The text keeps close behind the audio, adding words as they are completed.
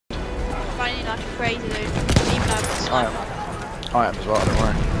running like a crazy dude. Even though I've got sniper. I am as well, don't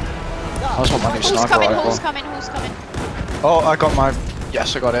worry. I just want my new sniper rifle. Horse coming. Oh, I got my...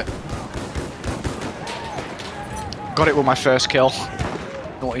 Yes, I got it. Got it with my first kill.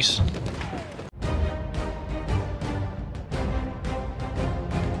 Nice.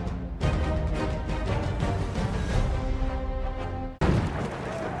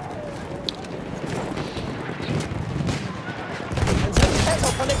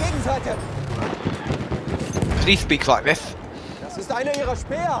 Does he speak like this? Das ist einer ihrer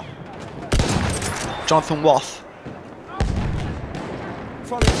Speer. Jonathan Wath.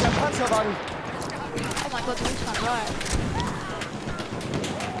 Von der Panzerwagen. Oh my god, who's my right?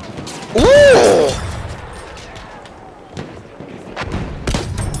 Ooh!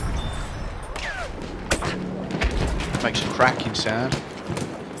 Makes a cracking sound.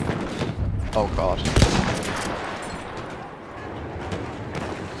 Oh god.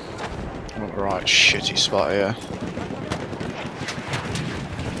 Right, shitty spot here.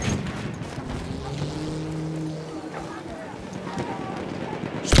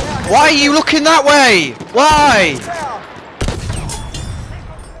 Why are you looking that way? Why?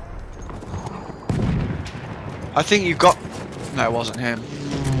 I think you got... No, it wasn't him.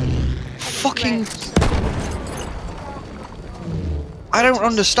 Fucking... I don't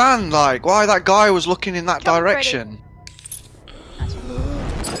understand, like, why that guy was looking in that direction.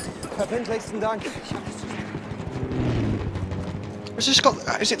 Has this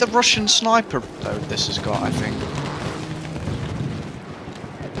got... Is it the Russian sniper though this has got, I think?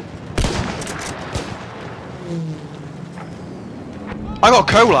 I got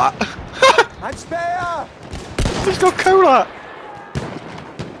cola! He's got cola!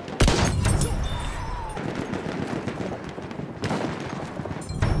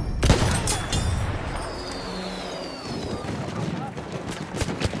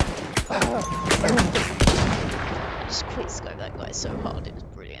 Just quick scope that guy so hard, it was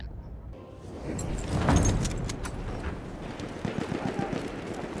brilliant.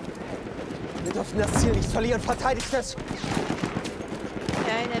 Wir dürfen das Ziel nicht verlieren, verteidigt es!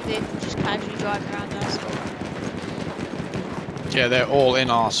 Okay, their vehicle just casually driving around our spawn. Yeah, they're all in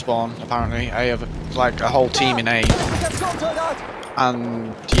our spawn, apparently. I have like a whole team in A.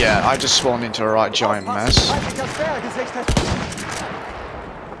 And yeah, I just spawned into a right giant mess.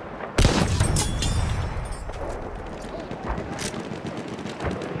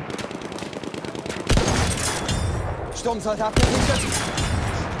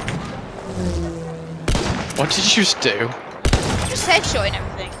 What did you just do? Just headshotting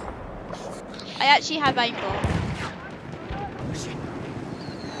everything. I actually have aimbot.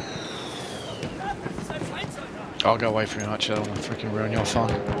 I'll go away from you actually, I don't want to freaking ruin your fun.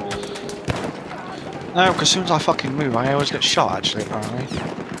 No, because as soon as I fucking move, I always get shot actually, apparently.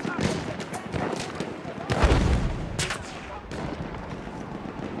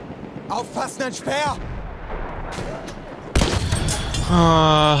 Aufpassen, ein Speer!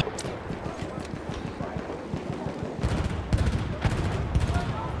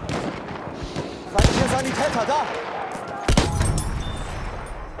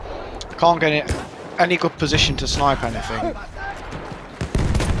 Can't get it any good position to snipe anything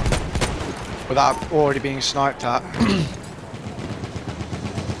without already being sniped at.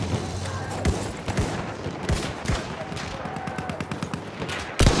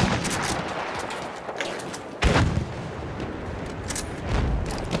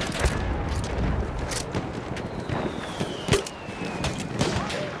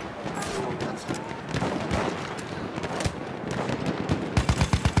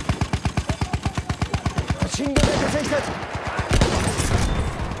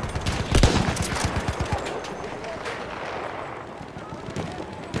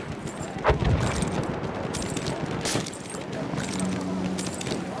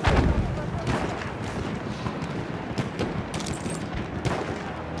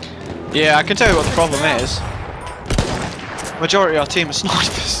 Yeah, I can tell you what the problem is. Majority of our team are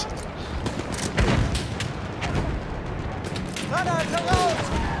snipers.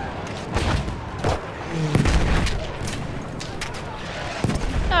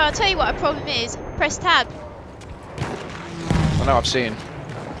 No, I'll tell you what a problem is. Press tab. I know, I've seen.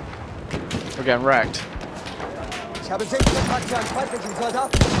 We're getting wrecked.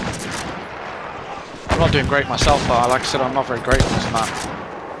 I'm not doing great myself, but like I said, I'm not very great on this map.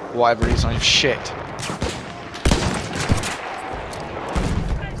 For whatever reason, I'm shit.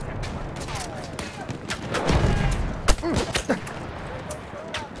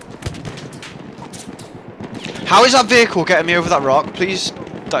 How is that vehicle getting me over that rock? Please,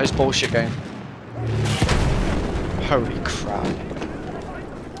 that is bullshit game. Holy crap.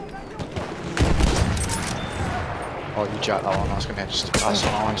 Oh, you jacked that one. That's gonna just. That's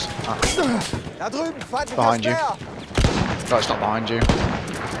nice. Da drüben, feindlicher Behind you. Speer. No, it's not behind you.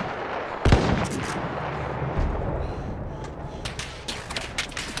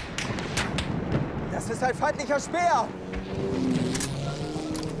 Das ist ein feindlicher Speer.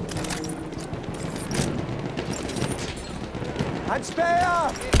 Ein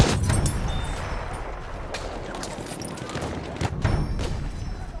Speer!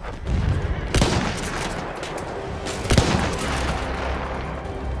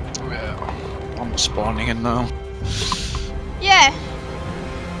 I'm spawning in now. Yeah.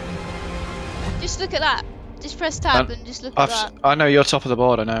 Just look at that. Just press tab and just look at that. I know you're top of the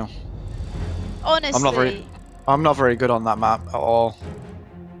board. I know. Honestly. I'm not very good on that map at all.